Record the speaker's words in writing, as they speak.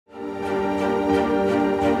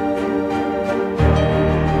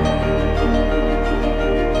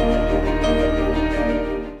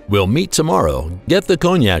We'll meet tomorrow. Get the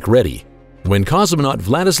cognac ready. When cosmonaut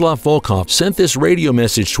Vladislav Volkov sent this radio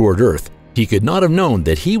message toward Earth, he could not have known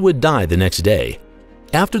that he would die the next day.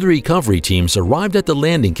 After the recovery teams arrived at the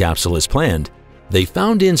landing capsule as planned, they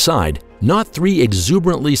found inside not 3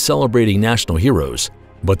 exuberantly celebrating national heroes,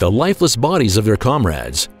 but the lifeless bodies of their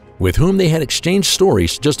comrades, with whom they had exchanged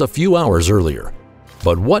stories just a few hours earlier.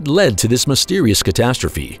 But what led to this mysterious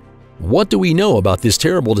catastrophe? What do we know about this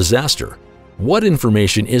terrible disaster? What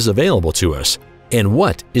information is available to us? And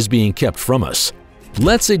what is being kept from us?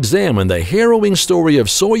 Let's examine the harrowing story of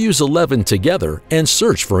Soyuz 11 together and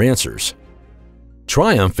search for answers.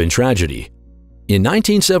 Triumph and tragedy. In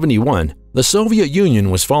 1971, the Soviet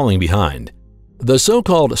Union was falling behind. The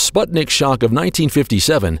so-called Sputnik shock of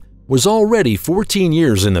 1957 was already 14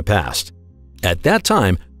 years in the past. At that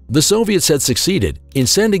time, the Soviets had succeeded in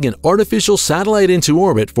sending an artificial satellite into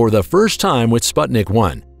orbit for the first time with Sputnik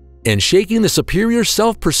 1 and shaking the superior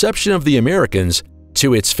self-perception of the Americans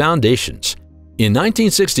to its foundations. In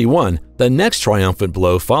 1961, the next triumphant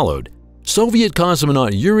blow followed. Soviet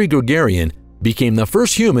cosmonaut Yuri Gagarin became the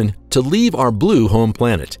first human to leave our blue home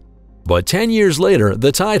planet. But 10 years later,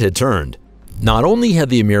 the tide had turned. Not only had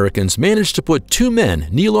the Americans managed to put 2 men,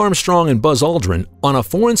 Neil Armstrong and Buzz Aldrin, on a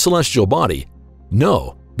foreign celestial body,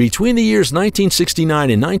 no, between the years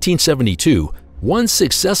 1969 and 1972, one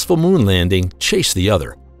successful moon landing chased the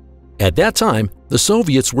other. At that time, the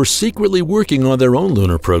Soviets were secretly working on their own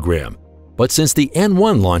lunar program. But since the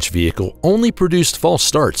N-1 launch vehicle only produced false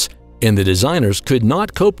starts, and the designers could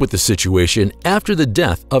not cope with the situation after the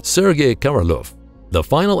death of Sergei Korolev, the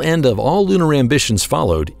final end of all lunar ambitions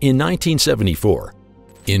followed in 1974.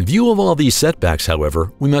 In view of all these setbacks,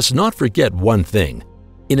 however, we must not forget one thing.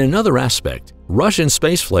 In another aspect, Russian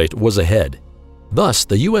spaceflight was ahead. Thus,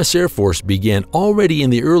 the U.S. Air Force began already in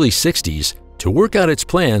the early 60s to work out its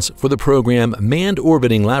plans for the program Manned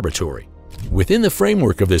Orbiting Laboratory. Within the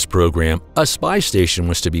framework of this program, a spy station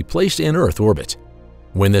was to be placed in Earth orbit.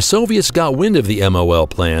 When the Soviets got wind of the MOL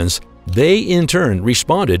plans, they in turn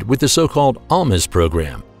responded with the so-called Almaz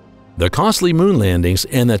program. The costly moon landings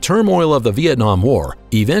and the turmoil of the Vietnam War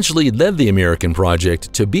eventually led the American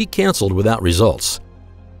project to be canceled without results.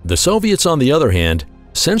 The Soviets, on the other hand,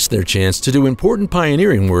 sensed their chance to do important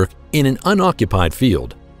pioneering work in an unoccupied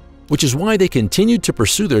field, which is why they continued to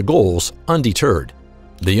pursue their goals undeterred.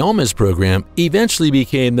 The Almaz program eventually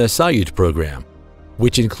became the Soyuz program,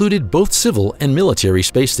 which included both civil and military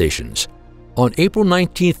space stations. On April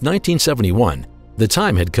 19, 1971, the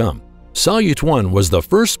time had come. Soyuz 1 was the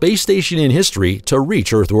first space station in history to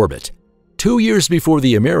reach Earth orbit, 2 years before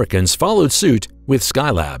the Americans followed suit with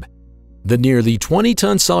Skylab. The nearly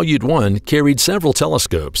 20-ton Soyuz 1 carried several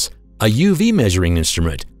telescopes, a UV measuring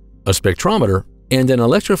instrument, a spectrometer, and an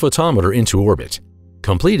electrophotometer into orbit,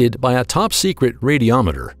 completed by a top-secret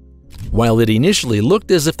radiometer. While it initially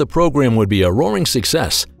looked as if the program would be a roaring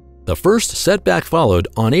success, the first setback followed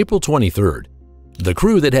on April 23rd. The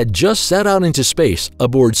crew that had just set out into space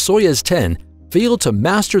aboard Soyuz 10 failed to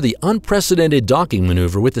master the unprecedented docking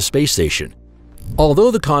maneuver with the space station.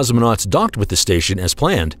 Although the cosmonauts docked with the station as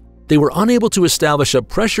planned, they were unable to establish a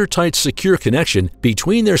pressure-tight secure connection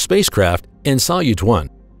between their spacecraft and Soyuz 1.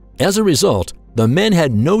 As a result, the men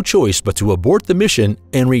had no choice but to abort the mission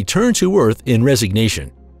and return to Earth in resignation.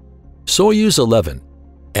 Soyuz 11.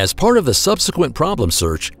 As part of the subsequent problem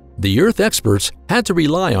search, the Earth experts had to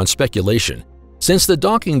rely on speculation. Since the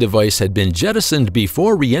docking device had been jettisoned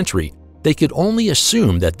before re-entry, they could only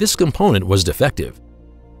assume that this component was defective.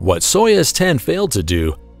 What Soyuz 10 failed to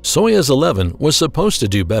do, Soyuz 11 was supposed to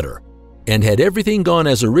do better. And had everything gone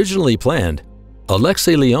as originally planned,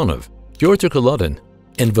 Alexei Leonov, Pyotr Kolodin,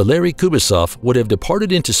 and Valery Kubasov would have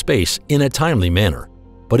departed into space in a timely manner.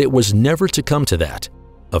 But it was never to come to that.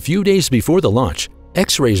 A few days before the launch,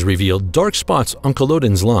 X-rays revealed dark spots on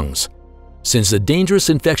Kolodin's lungs. Since the dangerous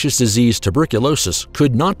infectious disease tuberculosis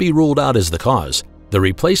could not be ruled out as the cause, the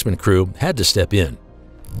replacement crew had to step in.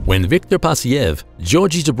 When Viktor Pasiev,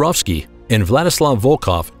 Georgy Dubrovsky, and Vladislav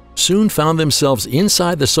Volkov soon found themselves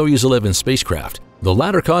inside the Soyuz 11 spacecraft, the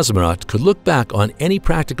latter cosmonaut could look back on any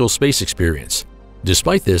practical space experience.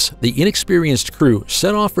 Despite this, the inexperienced crew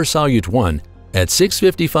set off for Soyuz 1 at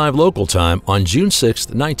 6:55 local time on June 6,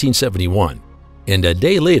 1971, and a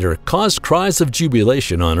day later caused cries of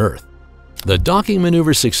jubilation on Earth. The docking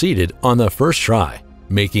maneuver succeeded on the first try,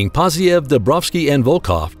 making Pasiev, Dubrovsky, and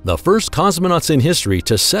Volkov the first cosmonauts in history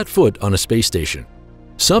to set foot on a space station.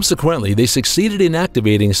 Subsequently, they succeeded in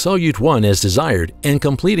activating Soyuz 1 as desired and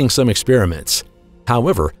completing some experiments.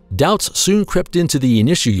 However, doubts soon crept into the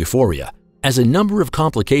initial euphoria as a number of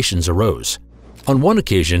complications arose. On one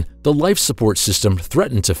occasion, the life support system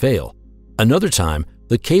threatened to fail. Another time,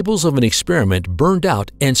 the cables of an experiment burned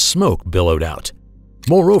out and smoke billowed out.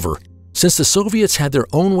 Moreover, since the Soviets had their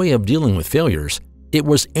own way of dealing with failures, it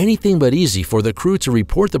was anything but easy for the crew to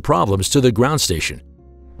report the problems to the ground station.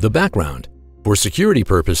 The background: for security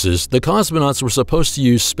purposes, the cosmonauts were supposed to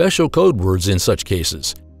use special code words in such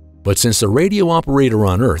cases. But since the radio operator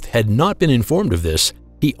on Earth had not been informed of this,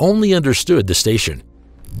 he only understood the station.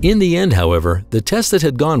 In the end, however, the test that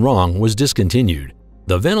had gone wrong was discontinued.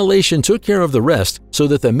 The ventilation took care of the rest so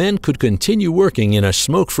that the men could continue working in a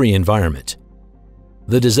smoke-free environment.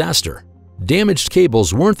 The disaster. Damaged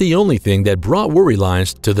cables weren't the only thing that brought worry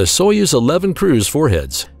lines to the Soyuz 11 crew's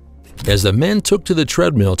foreheads. As the men took to the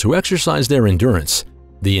treadmill to exercise their endurance,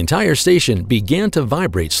 the entire station began to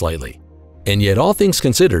vibrate slightly. And yet, all things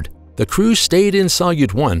considered, the crew stayed in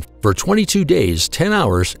Soyuz 1 for 22 days, 10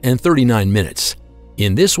 hours, and 39 minutes.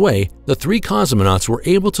 In this way, the three cosmonauts were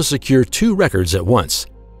able to secure two records at once.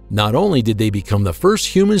 Not only did they become the first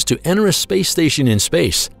humans to enter a space station in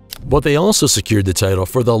space, but they also secured the title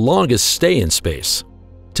for the longest stay in space.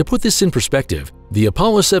 To put this in perspective, the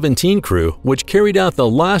Apollo 17 crew, which carried out the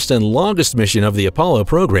last and longest mission of the Apollo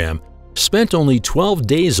program, spent only 12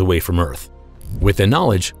 days away from Earth. With the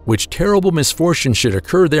knowledge which terrible misfortune should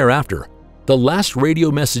occur thereafter, the last radio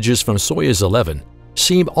messages from Soyuz 11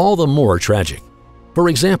 seem all the more tragic. For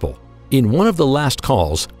example, in one of the last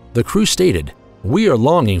calls, the crew stated, "We are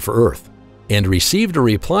longing for Earth," and received a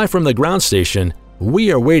reply from the ground station, "We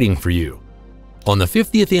are waiting for you." On the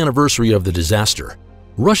 50th anniversary of the disaster,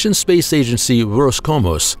 Russian space agency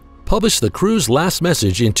Roscosmos published the crew's last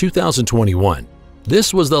message in 2021.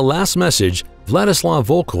 This was the last message Vladislav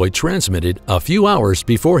Volkov transmitted a few hours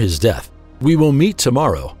before his death. "We will meet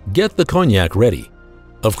tomorrow. Get the cognac ready."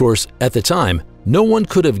 Of course, at the time, no one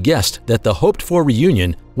could have guessed that the hoped-for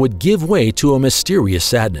reunion would give way to a mysterious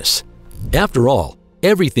sadness. After all,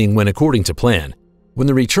 everything went according to plan. When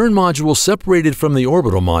the return module separated from the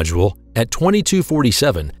orbital module at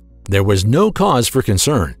 22:47, there was no cause for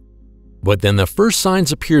concern. But then the first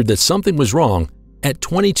signs appeared that something was wrong at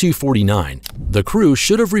 22:49. The crew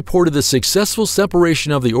should have reported the successful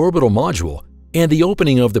separation of the orbital module and the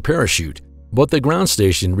opening of the parachute, but the ground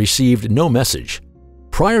station received no message.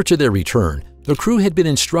 Prior to their return, the crew had been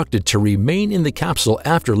instructed to remain in the capsule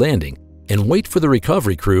after landing and wait for the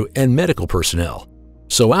recovery crew and medical personnel.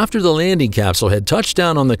 So after the landing capsule had touched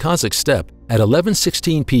down on the Kazakh steppe at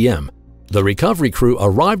 11:16 p.m., the recovery crew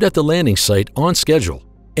arrived at the landing site on schedule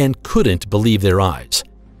and couldn't believe their eyes.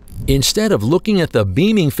 Instead of looking at the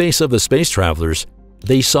beaming face of the space travelers,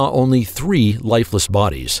 they saw only 3 lifeless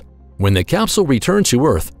bodies. When the capsule returned to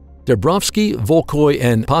Earth, Dubrovsky, Volkov,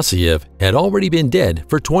 and Pasiev had already been dead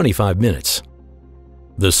for 25 minutes.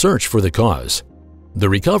 The search for the cause. The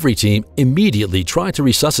recovery team immediately tried to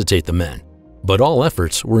resuscitate the men, but all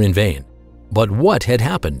efforts were in vain. But what had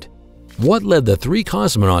happened? What led the 3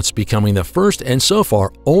 cosmonauts becoming the first and so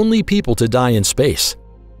far only people to die in space?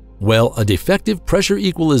 Well, a defective pressure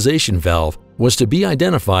equalization valve was to be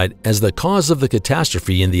identified as the cause of the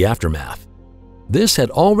catastrophe in the aftermath. This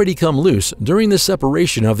had already come loose during the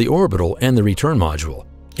separation of the orbital and the return module,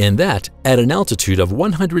 and that at an altitude of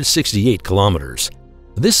 168 kilometers.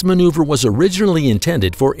 This maneuver was originally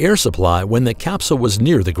intended for air supply when the capsule was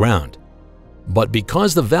near the ground. But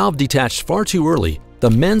because the valve detached far too early,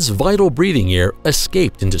 the men's vital breathing air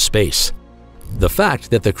escaped into space. The fact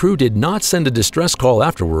that the crew did not send a distress call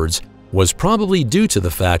afterwards was probably due to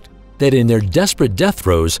the fact that in their desperate death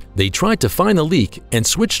throes, they tried to find the leak and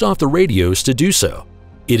switched off the radios to do so.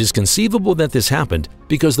 It is conceivable that this happened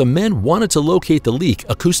because the men wanted to locate the leak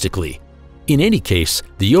acoustically. In any case,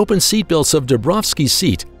 the open seatbelts of Dubrovsky's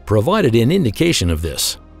seat provided an indication of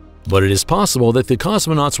this. But it is possible that the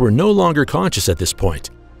cosmonauts were no longer conscious at this point.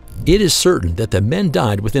 It is certain that the men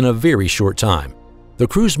died within a very short time. The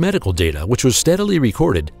crew's medical data, which was steadily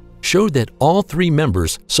recorded, showed that all 3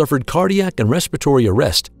 members suffered cardiac and respiratory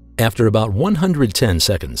arrest after about 110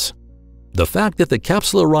 seconds. The fact that the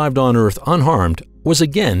capsule arrived on Earth unharmed was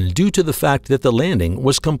again due to the fact that the landing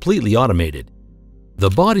was completely automated. The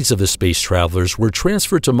bodies of the space travelers were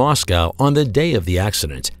transferred to Moscow on the day of the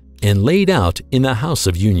accident and laid out in the House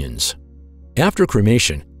of Unions. After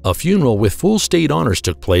cremation, a funeral with full state honors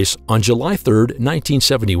took place on July 3,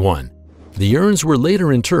 1971. The urns were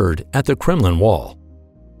later interred at the Kremlin Wall.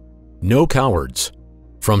 No cowards.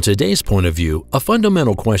 From today's point of view, a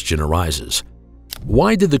fundamental question arises.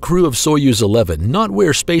 Why did the crew of Soyuz 11 not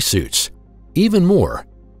wear spacesuits? Even more,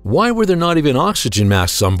 why were there not even oxygen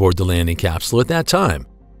masks on board the landing capsule at that time?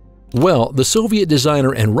 Well, the Soviet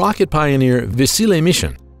designer and rocket pioneer Vasily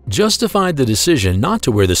Mishin justified the decision not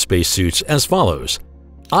to wear the spacesuits as follows: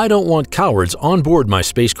 "I don't want cowards on board my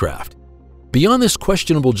spacecraft." Beyond this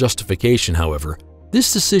questionable justification, however,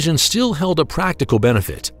 this decision still held a practical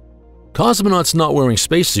benefit. Cosmonauts not wearing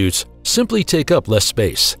spacesuits simply take up less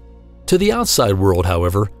space. To the outside world,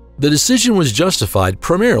 however, the decision was justified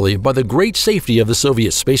primarily by the great safety of the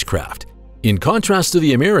Soviet spacecraft. In contrast to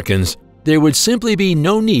the Americans, there would simply be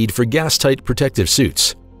no need for gas-tight protective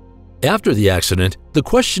suits. After the accident, the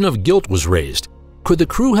question of guilt was raised. Could the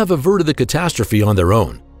crew have averted the catastrophe on their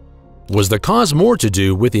own? Was the cause more to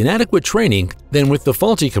do with inadequate training than with the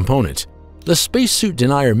faulty component? The spacesuit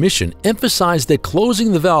denier mission emphasized that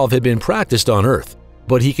closing the valve had been practiced on Earth,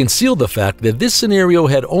 but he concealed the fact that this scenario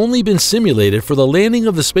had only been simulated for the landing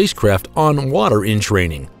of the spacecraft on water in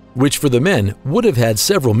training, which for the men would have had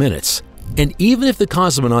several minutes. And even if the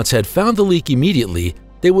cosmonauts had found the leak immediately,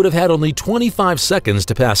 they would have had only 25 seconds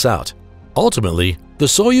to pass out. Ultimately, the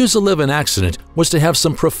Soyuz 11 accident was to have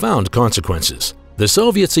some profound consequences. The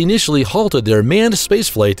Soviets initially halted their manned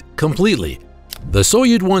spaceflight completely. The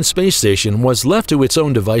Soyuz 1 space station was left to its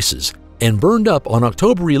own devices and burned up on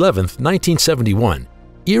October 11, 1971,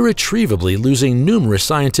 irretrievably losing numerous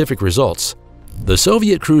scientific results. The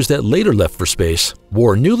Soviet crews that later left for space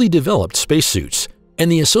wore newly developed spacesuits,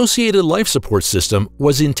 and the associated life support system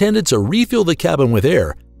was intended to refill the cabin with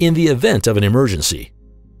air in the event of an emergency.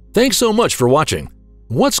 Thanks so much for watching.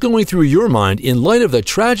 What's going through your mind in light of the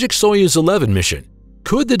tragic Soyuz 11 mission?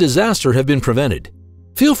 Could the disaster have been prevented?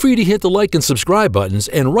 Feel free to hit the like and subscribe buttons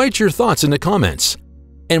and write your thoughts in the comments.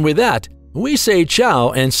 And with that, we say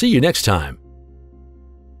ciao and see you next time.